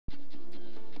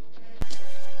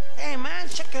Hey man,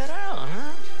 check it out,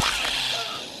 huh?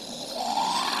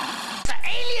 It's an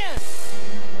alien!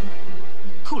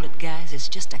 Cool it, guys. It's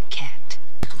just a cat.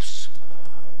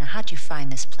 Now, how'd you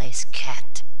find this place,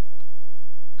 cat?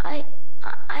 I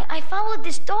followed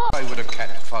this dog. Why would a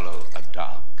cat follow a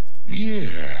dog?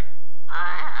 Yeah.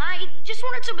 I just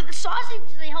wanted some of the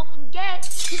sausages they helped him get.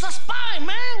 He's a spy,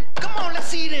 man! Come on,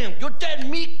 let's eat him. You're dead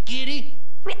meat, kitty.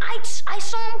 Wait, I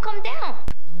saw him come down.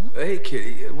 Hey,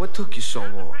 kitty, what took you so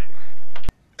long?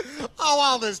 Oh,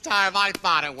 all this time I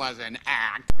thought it was an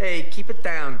act. Hey, keep it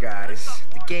down, guys.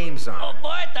 The game's Oh on.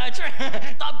 boy, Dutcher.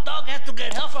 Top dog has to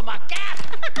get help from a cat.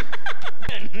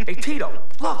 Hey, Tito,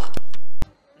 look.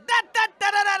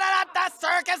 Da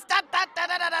circus,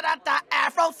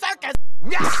 Afro circus.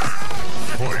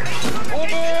 Oh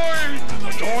boy!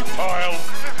 Don't pile.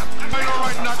 All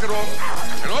right, knock it off.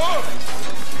 Knock it off!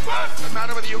 What's the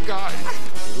matter with you guys?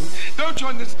 Don't you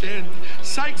understand?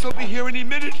 Sykes will be here any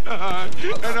minute.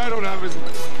 And I don't have his... No.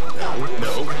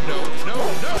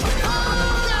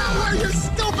 Where you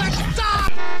stupid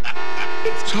stop!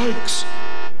 It's Sykes.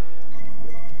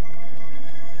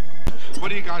 What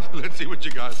do you got? Let's see what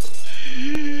you got.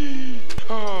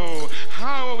 Oh,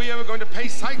 how are we ever going to pay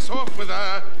Sykes off with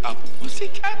a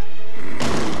pussycat?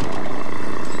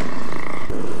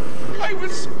 I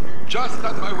was just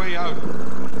on my way out.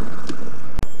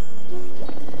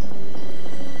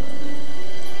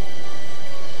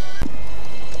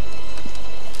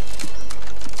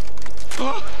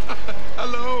 Oh,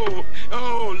 hello.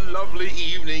 Oh, lovely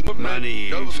evening. Money,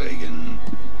 Fagin.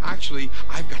 Actually,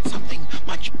 I've got something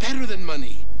much better than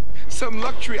money. Some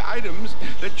luxury items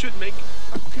that should make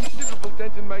a considerable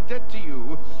dent in my debt to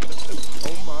you.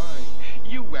 Oh my,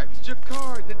 you waxed your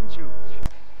car, didn't you?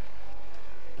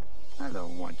 I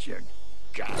don't want your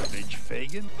garbage,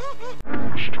 Fagin.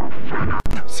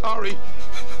 Sorry.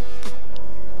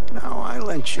 Now, I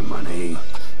lent you money,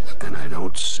 and I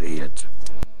don't see it.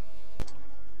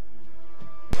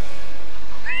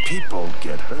 People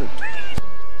get hurt.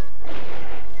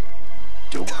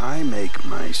 Do I make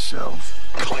myself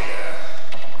clear?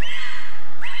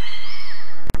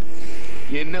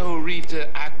 You know, Rita,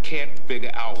 I can't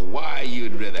figure out why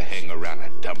you'd rather hang around a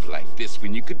dump like this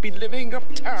when you could be living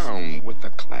uptown with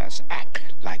a class act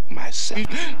like myself.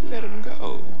 Let him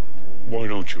go. Why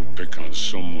don't you pick on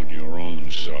someone your own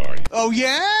size? Oh,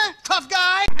 yeah? Tough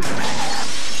guy?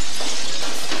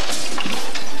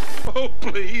 Oh,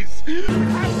 please. I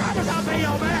promise I'll pay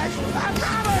your back. I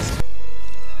promise!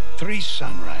 3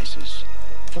 sunrises,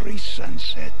 3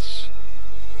 sunsets,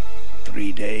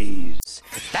 3 days.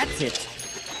 That's it.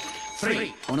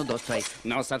 3. 1, 2, 3.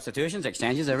 No substitutions,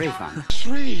 exchanges, or refund.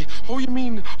 3? Oh, you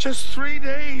mean just 3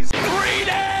 days? 3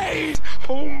 days!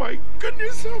 Oh, my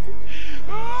goodness.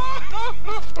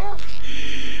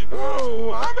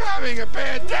 Oh, I'm having a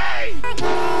bad day.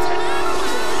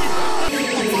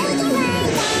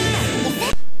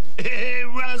 Hey,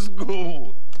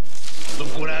 Roscoe,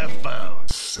 look what I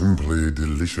found. Simply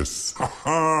delicious.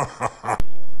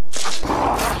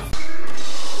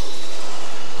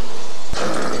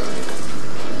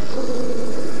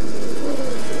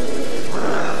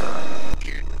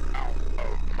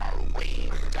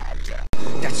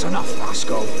 That's enough,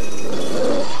 Roscoe.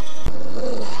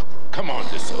 Come on,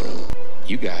 DeSoto.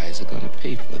 You guys are gonna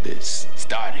pay for this,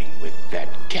 starting with that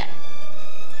cat.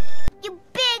 You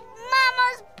big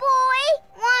mama's boy.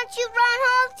 Why don't you run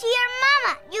home to your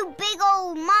mama? You big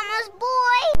old mama's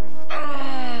boy.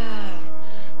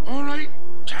 All right,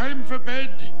 time for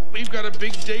bed. We've got a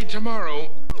big day tomorrow.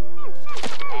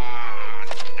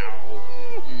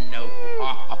 No.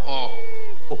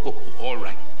 All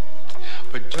right.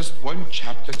 But just one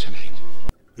chapter tonight.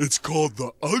 It's called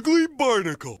The Ugly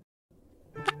Barnacle.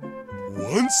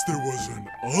 Once there was an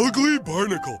ugly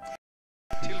barnacle.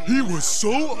 He was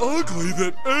so ugly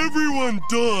that everyone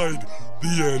died.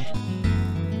 The end.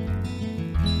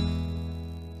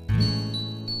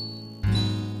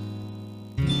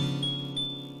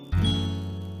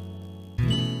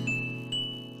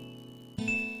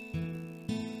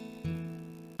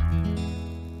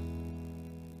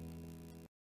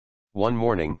 One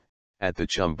morning, at the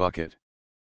chum bucket.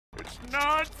 It's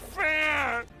not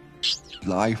fair.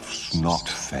 Life's not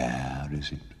fair,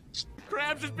 is it?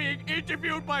 Krabs is being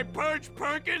interviewed by Perch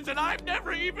Perkins, and I've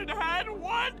never even had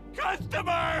one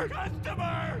customer!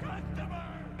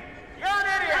 You're an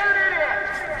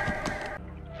idiot!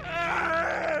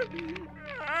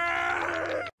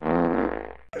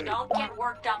 Don't get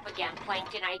worked up again,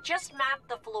 Plankton. I just mapped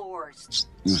the floors.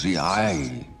 You see,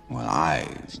 I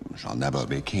shall never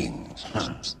be king.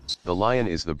 The lion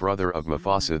is the brother of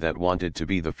Mufasa that wanted to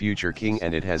be the future king,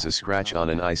 and it has a scratch on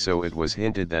an eye, so it was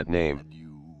hinted that name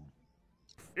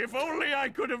If only I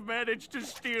could have managed to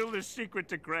steal the secret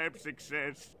to crab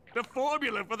success. The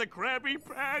formula for the Krabby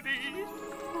Patty.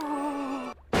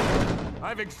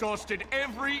 I've exhausted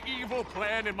every evil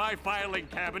plan in my filing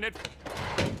cabinet.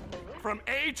 From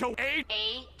A to A.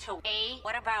 A to A?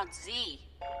 What about Z?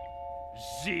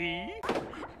 Z?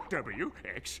 W,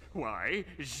 X, Y,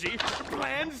 Z.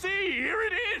 Plan Z! Here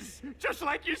it is! Just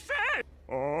like you said!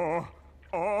 Oh.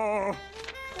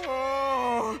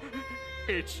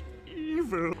 It's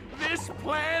evil. This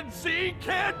Plan Z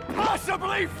can't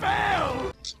possibly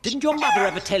fail! Didn't your mother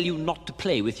ever tell you not to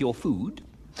play with your food?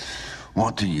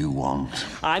 What do you want?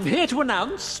 I'm here to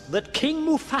announce that King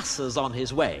Mufasa's on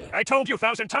his way. I told you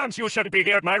 1,000 times you shouldn't be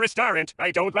here at my restaurant.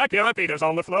 I don't like Europeans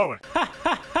on the floor.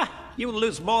 You'll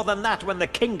lose more than that when the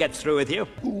king gets through with you.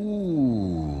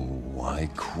 Ooh, I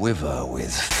quiver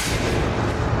with...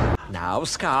 Now,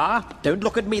 Scar, don't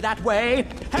look at me that way.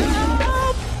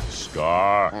 Help!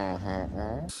 Scar.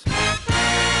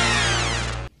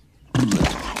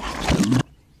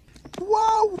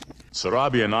 Wow!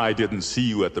 Sarabi and I didn't see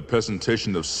you at the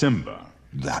presentation of Simba.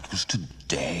 That was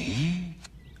today?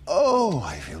 Oh,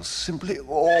 I feel simply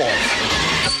awful.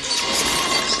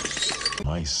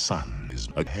 My son is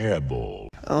a hairball.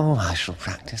 Oh, I shall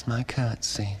practice my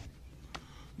curtsy.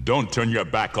 Don't turn your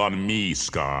back on me,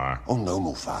 Scar. Oh, no,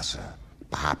 Mufasa.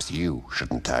 Perhaps you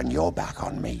shouldn't turn your back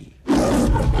on me.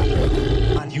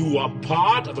 You are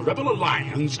part of the Rebel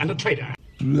Alliance and a traitor.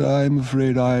 I'm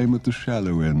afraid I'm at the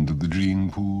shallow end of the gene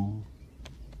pool.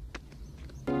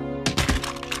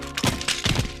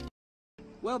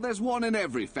 Well, there's one in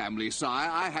every family,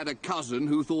 sire. I had a cousin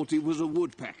who thought he was a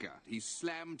woodpecker. He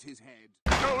slammed his head.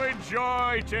 So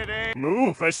enjoy today,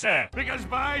 Mufasa, because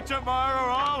by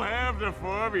tomorrow I'll have the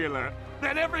formula.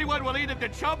 Then everyone will eat at the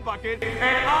chum bucket,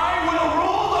 and I will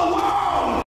rule the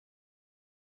world!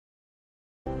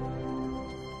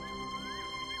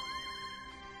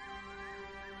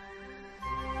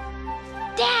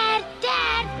 Dad!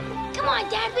 Come on,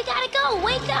 Dad, we gotta go!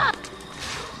 Wake up!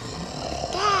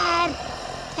 Dad!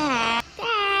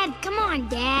 Come on,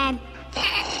 Dad!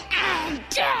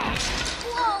 Dad!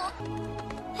 Whoa!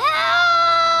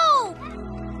 Help!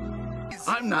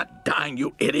 I'm not dying,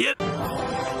 you idiot!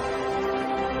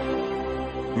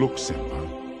 Look, Simba.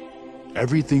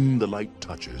 Everything the light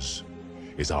touches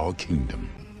is our kingdom.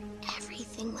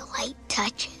 Everything the light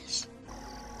touches.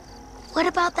 What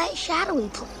about that shadowy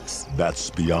place? That's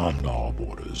beyond our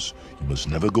borders. You must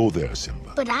never go there,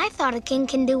 Simba. But I thought a king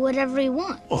can do whatever he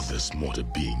wants. Oh, there's more to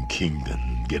being king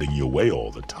than getting your way all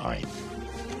the time.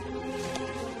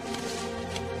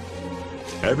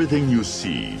 Everything you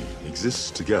see exists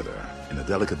together in a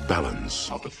delicate balance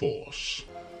of the Force.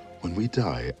 When we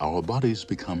die, our bodies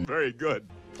become very good.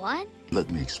 What? Let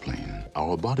me explain.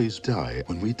 Our bodies die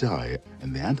when we die,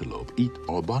 and the antelope eat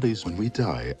our bodies when we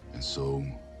die, and so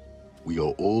we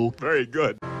are all very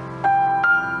good.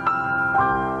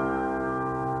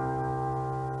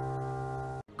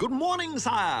 Good morning,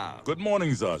 sire. Good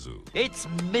morning, Zazu. It's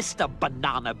Mr.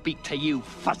 Banana Beat to you,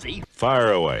 fuzzy.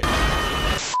 Fire away.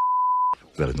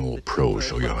 Let an old pro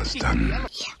show you how it's done.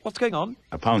 What's going on?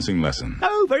 A pouncing lesson.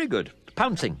 Oh, very good.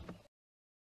 Pouncing.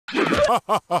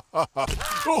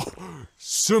 Oh,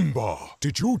 Simba,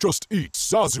 did you just eat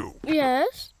Zazu?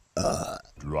 Yes.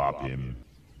 Drop him.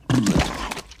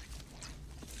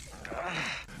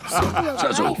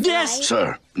 Zazu. Yes!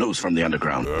 Sir, news from the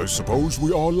underground. I suppose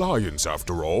we are lions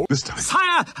after all. This time.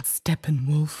 Sire!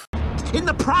 Steppenwolf. In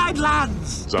the Pride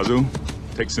Lands! Zazu,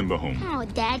 take Simba home. Oh,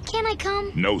 Dad, can I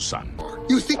come? No, son.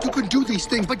 You think you can do these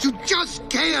things, but you just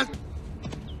can't.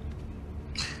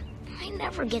 I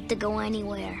never get to go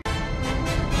anywhere.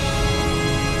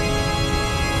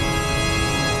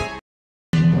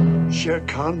 Shere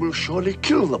Khan will surely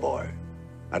kill the boy,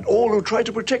 and all who try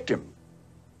to protect him.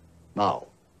 Now,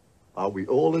 are we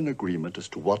all in agreement as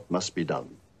to what must be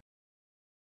done?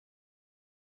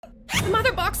 The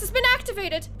mother box has been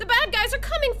activated. The bad guys are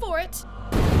coming for it.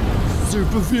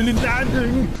 Supervillain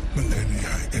landing.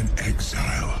 Millennia in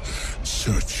exile,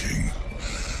 searching.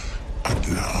 At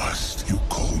last, you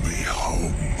call me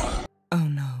home. Oh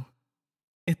no.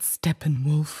 It's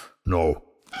Steppenwolf. No,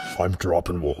 I'm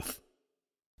Droppenwolf.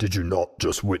 Did you not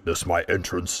just witness my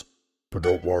entrance? But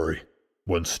don't worry,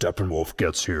 when Steppenwolf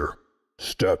gets here,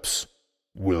 steps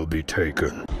will be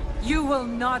taken. You will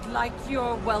not like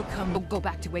your welcome. Go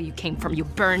back to where you came from, you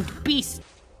burned beast.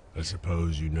 I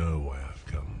suppose you know why I've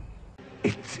come.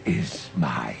 It is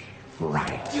my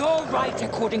right. Your right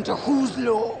according to whose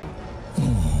law?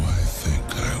 Oh, I think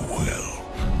I will.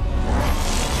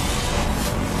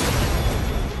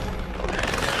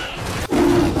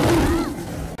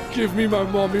 Give me my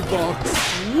mommy box.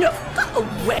 No, go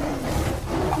away.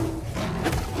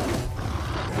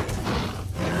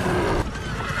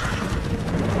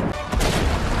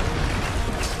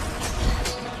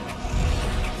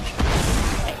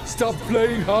 stop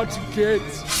playing hard to get.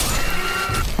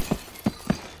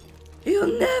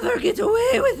 You'll never get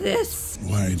away with this.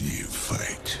 Why do you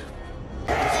fight?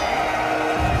 In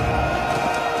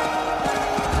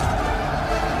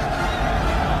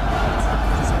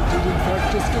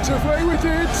fact, just get away with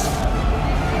it!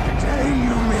 The day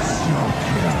you miss your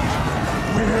kill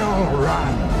will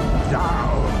run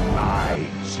down my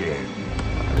chin.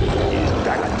 Is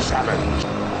that a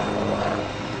challenge?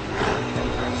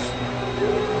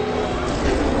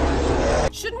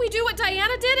 Shouldn't we do what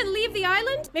Diana did and leave the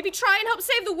island? Maybe try and help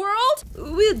save the world?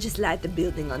 We'll just light the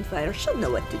building on fire. She'll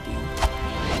know what to do.